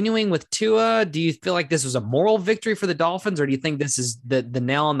continuing with Tua? Do you feel like this was a moral victory for the Dolphins, or do you think this is the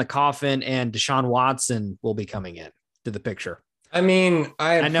nail in the coffin and Deshaun Watson will be coming in to the picture? I mean,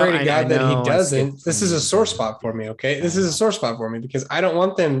 I pray to God that he doesn't. This is a sore spot for me, okay? This is a sore spot for me because I don't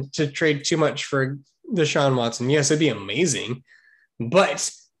want them to trade too much for Deshaun Watson. Yes, it'd be amazing,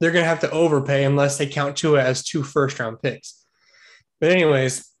 but they're going to have to overpay unless they count Tua as 2 first-round picks. But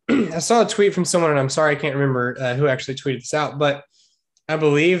anyways, I saw a tweet from someone, and I'm sorry I can't remember who actually tweeted this out, but I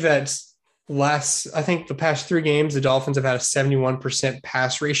believe that I think the past 3 games, the Dolphins have had a 71%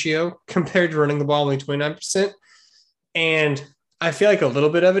 pass ratio compared to running the ball only 29%. And I feel like a little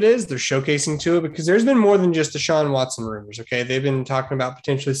bit of it is they're showcasing Tua because there's been more than just Deshaun Watson rumors, okay? They've been talking about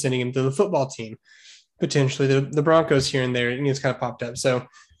potentially sending him to the football team, potentially the Broncos here and there, and it's kind of popped up. So,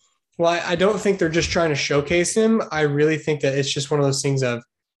 well, I don't think they're just trying to showcase him. I really think that it's just one of those things of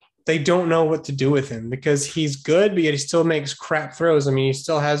they don't know what to do with him because he's good, but yet he still makes crap throws. I mean, he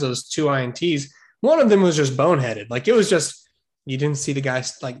still has those 2 INTs. One of them was just boneheaded. Like, it was just, you didn't see the guy,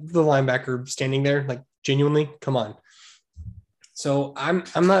 like the linebacker standing there, like genuinely, come on. So I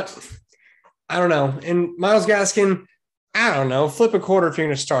don't know. And Myles Gaskin, I don't know, flip a quarter if you're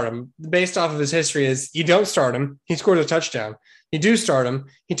going to start him. Based off of his history is you don't start him. He scores a touchdown. You do start him.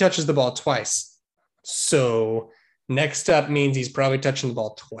 He touches the ball twice. So Next up means he's probably touching the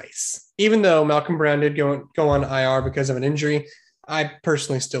ball twice. Even though Malcolm Brown did go on IR because of an injury, I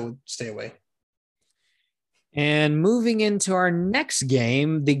personally still would stay away. And moving into our next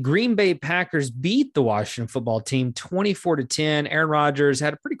game, the Green Bay Packers beat the Washington football team 24-10. Aaron Rodgers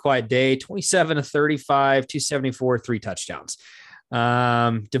had a pretty quiet day, 27-35, 274, 3 touchdowns.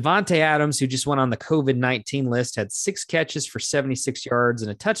 Devontae Adams, who just went on the COVID-19 list, had 6 catches for 76 yards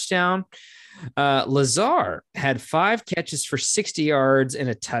and a touchdown. Lazar had 5 catches for 60 yards and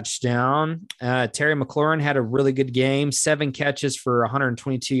a touchdown. Terry McLaurin had a really good game, 7 catches for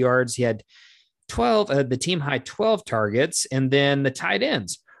 122 yards. He had the team high 12 targets. And then the tight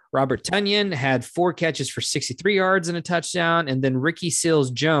ends, Robert Tonyan had 4 catches for 63 yards and a touchdown. And then Ricky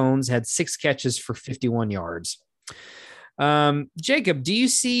Seals-Jones had 6 catches for 51 yards. Jacob, do you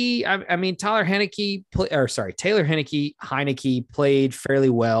see, I mean, Taylor Heinicke played fairly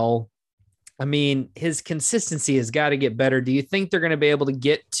well. I mean, his consistency has got to get better. Do you think they're going to be able to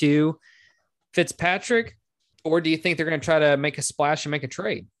get to Fitzpatrick, or do you think they're going to try to make a splash and make a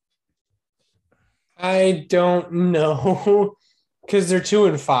trade? I don't know, because they're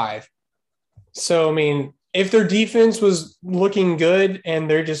 2-5. So, I mean, if their defense was looking good and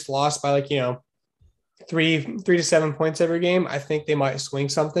they're just lost by 3 to 7 points every game, I think they might swing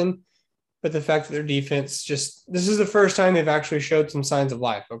something. But the fact that their defense this is the first time they've actually showed some signs of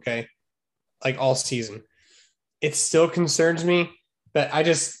life, okay? All season. It still concerns me, but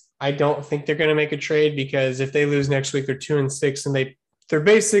I don't think they're going to make a trade, because if they lose next week, they're 2-6 and they're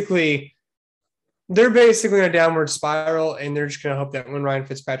basically in a downward spiral, and they're just going to hope that when Ryan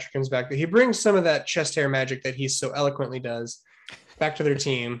Fitzpatrick comes back, that he brings some of that chest hair magic that he so eloquently does back to their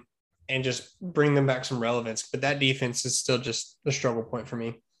team and just bring them back some relevance. But that defense is still just the struggle point for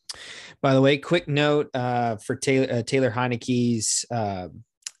me. By the way, quick note for Taylor Heinicke's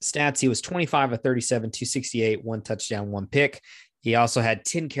stats. He was 25 of 37, 268, 1 touchdown, 1 pick. He also had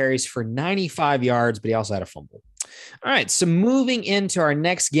 10 carries for 95 yards, but he also had a fumble. All right, so moving into our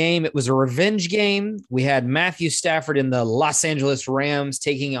next game, it was a revenge game. We had Matthew Stafford and the Los Angeles Rams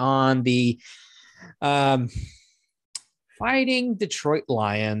taking on the fighting Detroit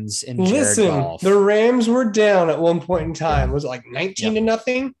Lions in Jared Goff. The Rams were down at one point in time. Was it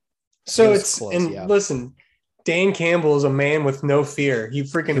 19-0? So it's close, listen, Dan Campbell is a man with no fear. He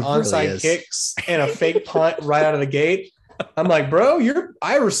freaking onside kicks and a fake punt right out of the gate. I'm like, bro,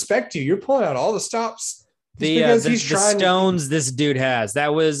 I respect you. You're pulling out all the stops. The stones this dude has.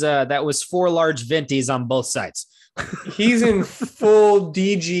 That was 4 large venties on both sides. He's in full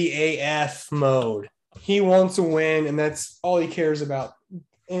DGAF mode. He wants to win, and that's all he cares about.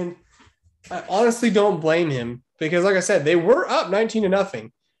 And I honestly don't blame him, because, like I said, they were up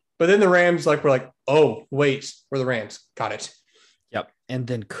 19-0. But then the Rams were like, oh, wait, we're the Rams. Got it. Yep. And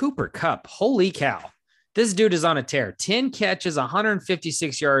then Cooper Kupp. Holy cow. This dude is on a tear. 10 catches,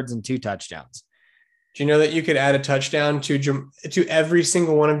 156 yards, and 2 touchdowns. Do you know that you could add a touchdown to every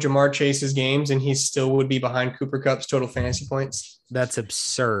single one of Jamar Chase's games, and he still would be behind Cooper Kupp's total fantasy points? That's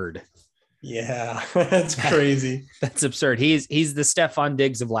absurd. Yeah, that's crazy. That's absurd. He's the Stephon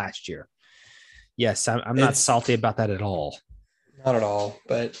Diggs of last year. Yes, I'm not salty about that at all. Not at all.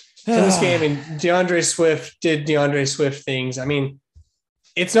 But in this game, DeAndre Swift did DeAndre Swift things. I mean,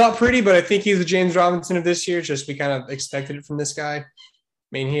 it's not pretty, but I think he's the James Robinson of this year. Just we kind of expected it from this guy. I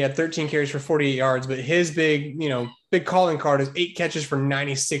mean, he had 13 carries for 48 yards, but his big calling card is 8 catches for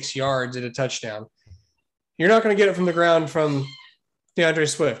 96 yards at a touchdown. You're not going to get it from the ground from DeAndre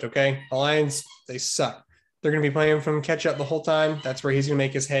Swift, okay? The Lions, they suck. They're going to be playing him from catch up the whole time. That's where he's going to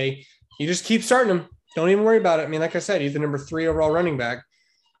make his hay. You just keep starting him. Don't even worry about it. I mean, like I said, he's the number 3 overall running back.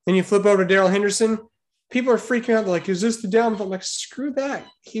 Then you flip over to Darrell Henderson. People are freaking out. They're like, is this the down? I'm like, screw that.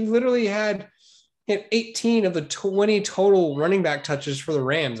 He literally had 18 of the 20 total running back touches for the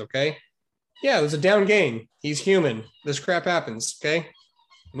Rams, okay? Yeah, it was a down game. He's human. This crap happens, okay?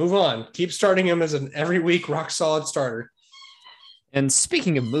 Move on. Keep starting him as an every week rock-solid starter. And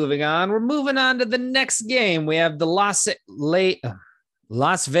speaking of moving on, we're moving on to the next game. We have the Las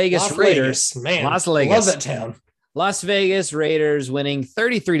Vegas Raiders. Man, Las Vegas. Love that town. Las Vegas Raiders winning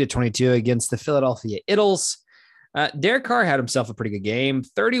 33-22 against the Philadelphia Eagles. Derek Carr had himself a pretty good game,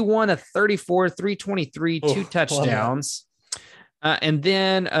 31 of 34, 323, 2 touchdowns. And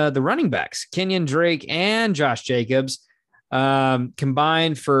then the running backs, Kenyon Drake and Josh Jacobs,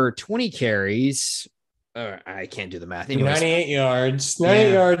 combined for 20 carries. I can't do the math. Anyways.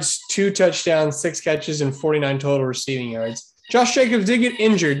 98 yards, 2 touchdowns, 6 catches, and 49 total receiving yards. Josh Jacobs did get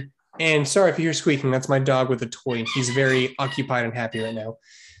injured. And sorry if you hear squeaking, that's my dog with a toy. He's very occupied and happy right now.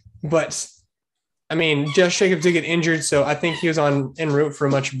 But I mean, Josh Jacobs did get injured, so I think he was en route for a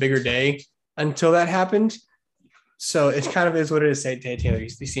much bigger day until that happened. So it kind of is what it is. Say, hey, Taylor, you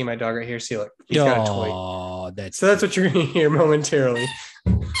see my dog right here? See, look, he's got a toy. Oh, that's what you're going to hear momentarily.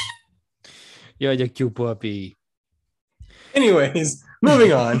 You're a cute puppy. Anyways,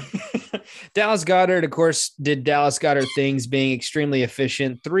 moving on. Dallas Goedert, of course, did Dallas Goedert things, being extremely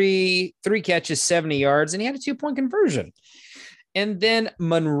efficient. Three catches, 70 yards, and he had a 2-point conversion. And then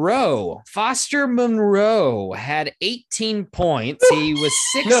Foster Monroe had 18 points. He was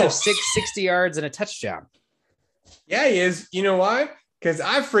 6 of 6, 60 yards and a touchdown. Yeah, he is. You know why? Because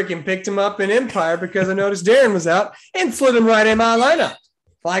I freaking picked him up in Empire because I noticed Darren was out and slid him right in my lineup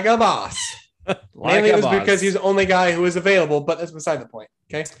like a boss. Mainly it was because he's the only guy who was available, but that's beside the point.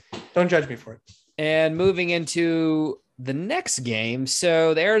 Okay. Don't judge me for it. And moving into the next game.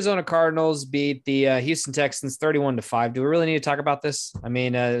 So the Arizona Cardinals beat the Houston Texans 31-5. Do we really need to talk about this? I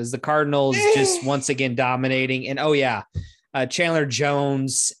mean, is the Cardinals just once again dominating? And Chandler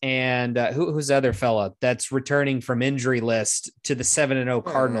Jones and who's the other fella that's returning from injury list to the 7-0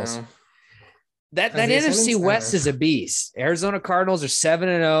 Cardinals. That NFC West is a beast. Arizona Cardinals are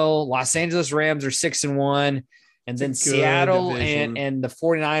 7-0. Los Angeles Rams are 6-1. And then Seattle and the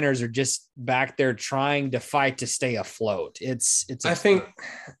 49ers are just back there trying to fight to stay afloat. I think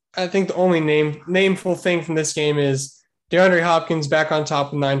the only nameful thing from this game is DeAndre Hopkins back on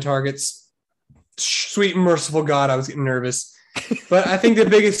top with 9 targets. Sweet and merciful God, I was getting nervous. But I think the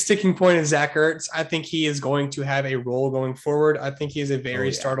biggest sticking point is Zach Ertz. I think he is going to have a role going forward. I think he is a very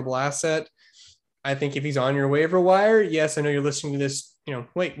startable asset. I think if he's on your waiver wire, yes, I know you're listening to this.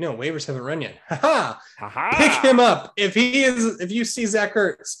 Wait, no, waivers haven't run yet. Pick him up. If you see Zach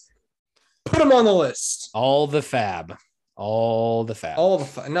Ertz, put him on the list. Not all the fab. Not all the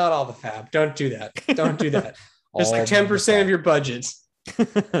fab. Don't do that. Just like 10% of your budget.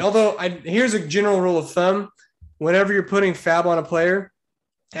 Although here's a general rule of thumb. Whenever you're putting fab on a player,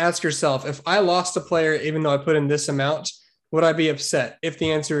 ask yourself, if I lost a player, even though I put in this amount, would I be upset? If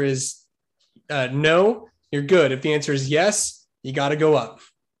the answer is no, you're good. If the answer is yes, you got to go up.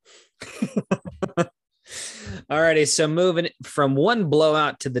 All righty. So moving from one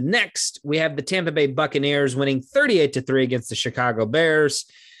blowout to the next, we have the Tampa Bay Buccaneers winning 38-3 against the Chicago Bears.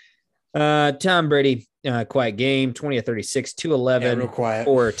 Tom Brady, quiet game, 20 of 36, 211, real quiet.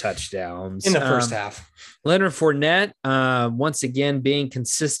 4 touchdowns in the first half. Leonard Fournette, once again, being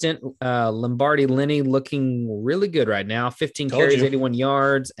consistent. Lombardi Lenny looking really good right now. 15 carries, 81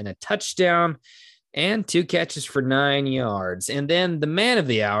 yards, and a touchdown, and 2 catches for 9 yards. And then the men of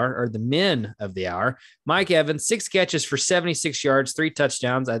the hour, Mike Evans, 6 catches for 76 yards, 3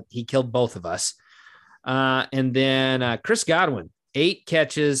 touchdowns. He killed both of us. And then Chris Godwin, 8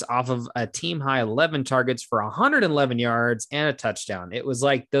 catches off of a team high 11 targets for 111 yards and a touchdown. It was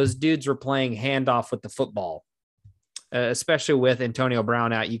like those dudes were playing handoff with the football, especially with Antonio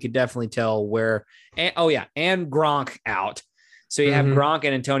Brown out. You could definitely tell and Gronk out. So you have Gronk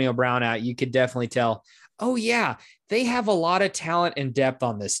and Antonio Brown out. You could definitely tell, they have a lot of talent and depth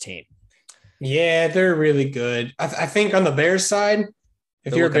on this team. Yeah, they're really good. I think on the Bears side,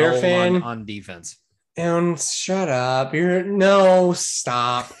 if you're a Bear fan on defense. And shut up.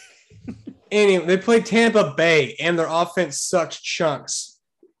 Stop. Anyway, they played Tampa Bay and their offense sucked chunks.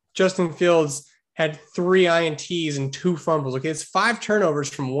 Justin Fields had 3 INTs and 2 fumbles. Okay, it's 5 turnovers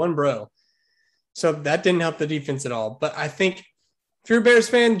from one bro. So that didn't help the defense at all. But I think if you're a Bears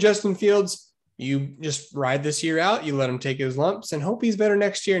fan, Justin Fields, you just ride this year out. You let him take his lumps and hope he's better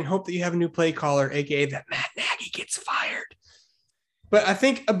next year and hope that you have a new play caller, a.k.a. that Matt Nagy gets fired. But I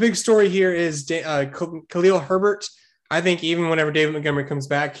think a big story here is Khalil Herbert. I think even whenever David Montgomery comes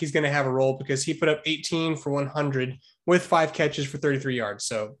back, he's going to have a role because he put up 18 for 100 with 5 catches for 33 yards.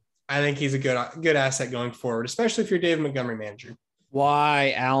 So I think he's a good asset going forward, especially if you're David Montgomery manager.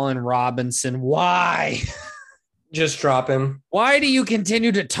 Why Allen Robinson? Why? Just drop him. Why do you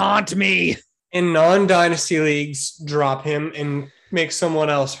continue to taunt me? In non-dynasty leagues, drop him and make someone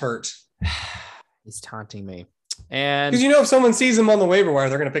else hurt. He's taunting me. And because if someone sees him on the waiver wire,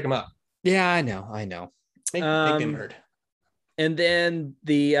 they're going to pick him up. Yeah, I know. Make him hurt. And then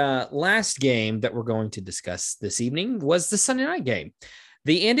the last game that we're going to discuss this evening was the Sunday night game.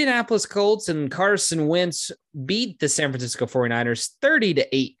 The Indianapolis Colts and Carson Wentz beat the San Francisco 49ers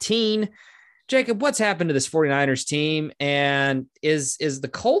 30-18. Jacob, what's happened to this 49ers team? And is the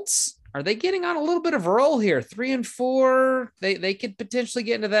Colts, are they getting on a little bit of a roll here? 3-4. They could potentially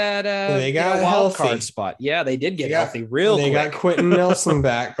get into that they got wild card spot. Yeah, they did get healthy real quick. They got Quentin Nelson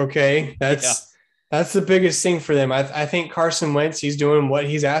back. Okay. That's the biggest thing for them. I think Carson Wentz, he's doing what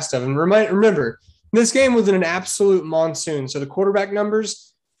he's asked of. And remember, this game was in an absolute monsoon. So the quarterback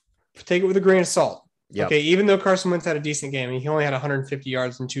numbers, take it with a grain of salt. Yep. Okay. Even though Carson Wentz had a decent game, he only had 150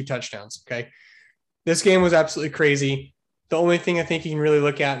 yards and 2 touchdowns. Okay. this game was absolutely crazy. The only thing I think you can really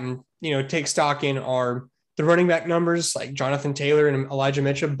look at and, take stock in are the running back numbers. Like Jonathan Taylor and Elijah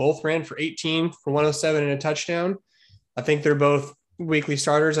Mitchell both ran for 18 for 107 and a touchdown. I think they're both weekly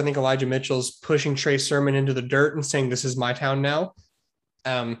starters. I think Elijah Mitchell's pushing Trey Sermon into the dirt and saying, this is my town now.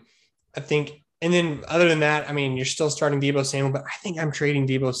 I think, and then other than that, I mean, you're still starting Deebo Samuel, but I think I'm trading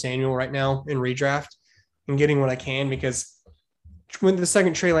Deebo Samuel right now in redraft and getting what I can, because when the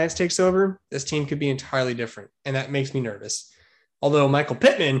second Trey Lance takes over, this team could be entirely different. And that makes me nervous. Although Michael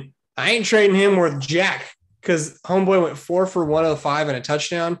Pittman, I ain't trading him worth jack, because homeboy went 4 for 105 and a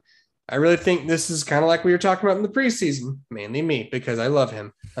touchdown. I really think this is kind of like we were talking about in the preseason, mainly me, because I love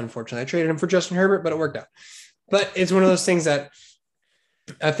him. Unfortunately, I traded him for Justin Herbert, but it worked out. But it's one of those things that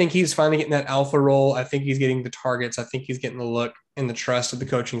I think he's finally getting that alpha role. I think he's getting the targets. I think he's getting the look and the trust of the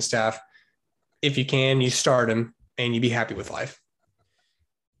coaching staff. If you can, you start him and you be happy with life.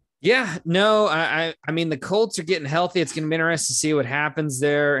 Yeah, no, I mean, the Colts are getting healthy. It's going to be interesting to see what happens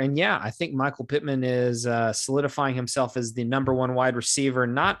there. And yeah, I think Michael Pittman is solidifying himself as the number one wide receiver,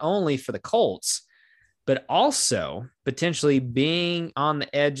 not only for the Colts, but also potentially being on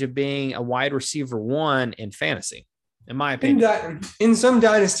the edge of being a wide receiver one in fantasy, in my opinion. In some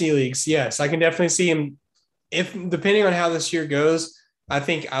dynasty leagues, yes, I can definitely see him. If depending on how this year goes, I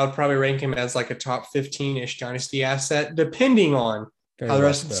think I would probably rank him as like a top 15-ish dynasty asset, depending on how the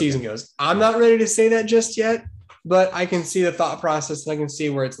rest of the season goes. I'm not ready to say that just yet, but I can see the thought process and I can see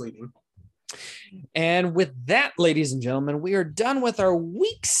where it's leading. And with that, ladies and gentlemen, we are done with our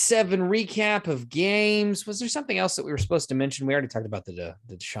week 7 recap of games. Was there something else that we were supposed to mention? We already talked about the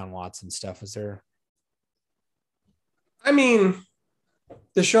Deshaun Watson stuff. Was there? I mean,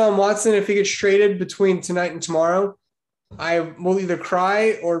 Deshaun Watson, if he gets traded between tonight and tomorrow, I will either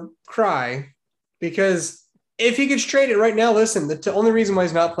cry or cry, because if he gets traded right now, listen, the only reason why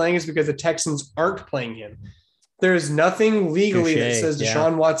he's not playing is because the Texans aren't playing him. There is nothing legally that says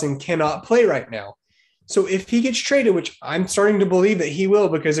Deshaun Watson cannot play right now. So if he gets traded, which I'm starting to believe that he will,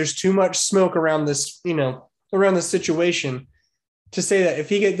 because there's too much smoke around this, around this situation, to say that if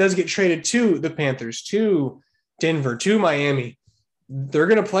he does get traded to the Panthers, to Denver, to Miami, they're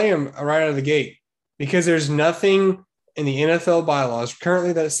going to play him right out of the gate, because there's nothing in the NFL bylaws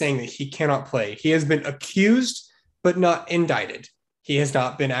currently that's saying that he cannot play. He has been accused, but not indicted. He has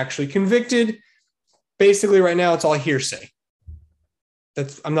not been actually convicted. Basically, right now, it's all hearsay.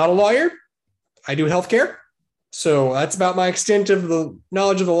 I'm not a lawyer. I do healthcare. So that's about my extent of the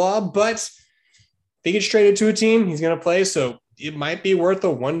knowledge of the law. But if he gets traded to a team, he's going to play. So it might be worth a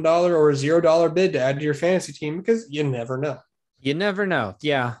 $1 or a $0 bid to add to your fantasy team, because you never know. You never know.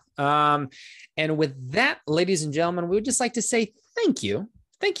 Yeah. And with that, ladies and gentlemen, we would just like to say thank you.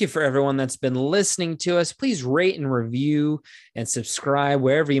 Thank you for everyone that's been listening to us. Please rate and review and subscribe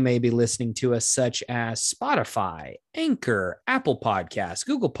wherever you may be listening to us, such as Spotify, Anchor, Apple Podcasts,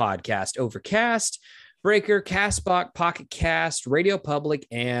 Google Podcast, Overcast, Breaker, Castbox, Pocket Cast, Radio Public,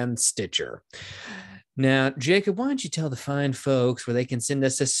 and Stitcher. Now, Jacob, why don't you tell the fine folks where they can send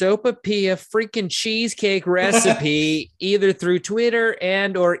us a sopapilla freaking cheesecake recipe either through Twitter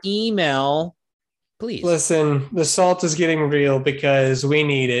and or email, please? Listen, the salt is getting real because we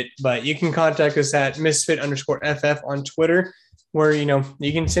need it, but you can contact us at misfit_ff on Twitter, where,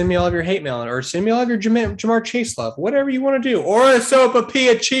 you can send me all of your hate mail, or send me all of your Jamar Chase love, whatever you want to do, or a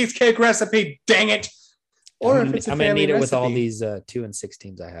sopapilla cheesecake recipe, dang it. Or if it's a family recipe. I'm going to need it with all these 2 and 6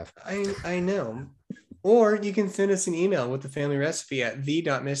 teams I have. I know. Or you can send us an email with the family recipe at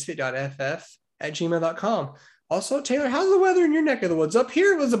the.misfit.ff@gmail.com. Also, Taylor, how's the weather in your neck of the woods? Up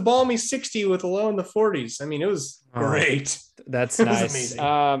here, it was a balmy 60 with a low in the 40s. I mean, it was great. That's nice.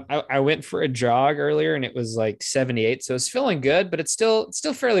 I went for a jog earlier and it was like 78. So it's feeling good, but it's still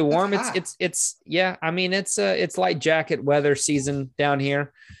fairly warm. It's yeah. I mean, it's light jacket weather season down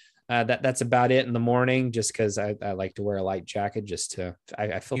here. That's about it in the morning, just because I like to wear a light jacket just to,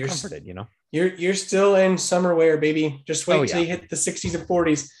 I feel comforted, You're still in summer wear, baby. Just wait till you hit the 60s and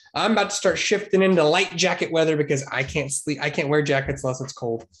 40s. I'm about to start shifting into light jacket weather because I can't sleep. I can't wear jackets unless it's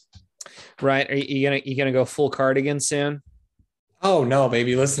cold. Right. Are you gonna go full cardigan soon? Oh no,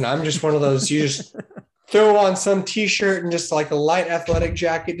 baby. Listen, I'm just one of those. You just throw on some t-shirt and just like a light athletic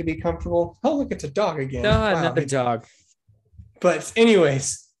jacket to be comfortable. Oh, look, it's a dog again. No, wow. Another dog. But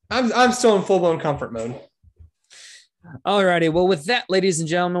anyways, I'm still in full-blown comfort mode. All righty. Well, with that, ladies and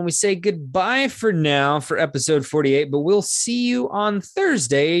gentlemen, we say goodbye for now for episode 48, but we'll see you on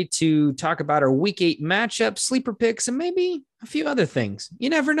Thursday to talk about our week 8 matchup, sleeper picks, and maybe a few other things. You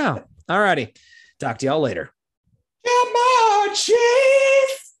never know. All righty. Talk to y'all later. Come on,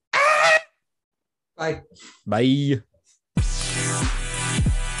 Chief. Bye. Bye.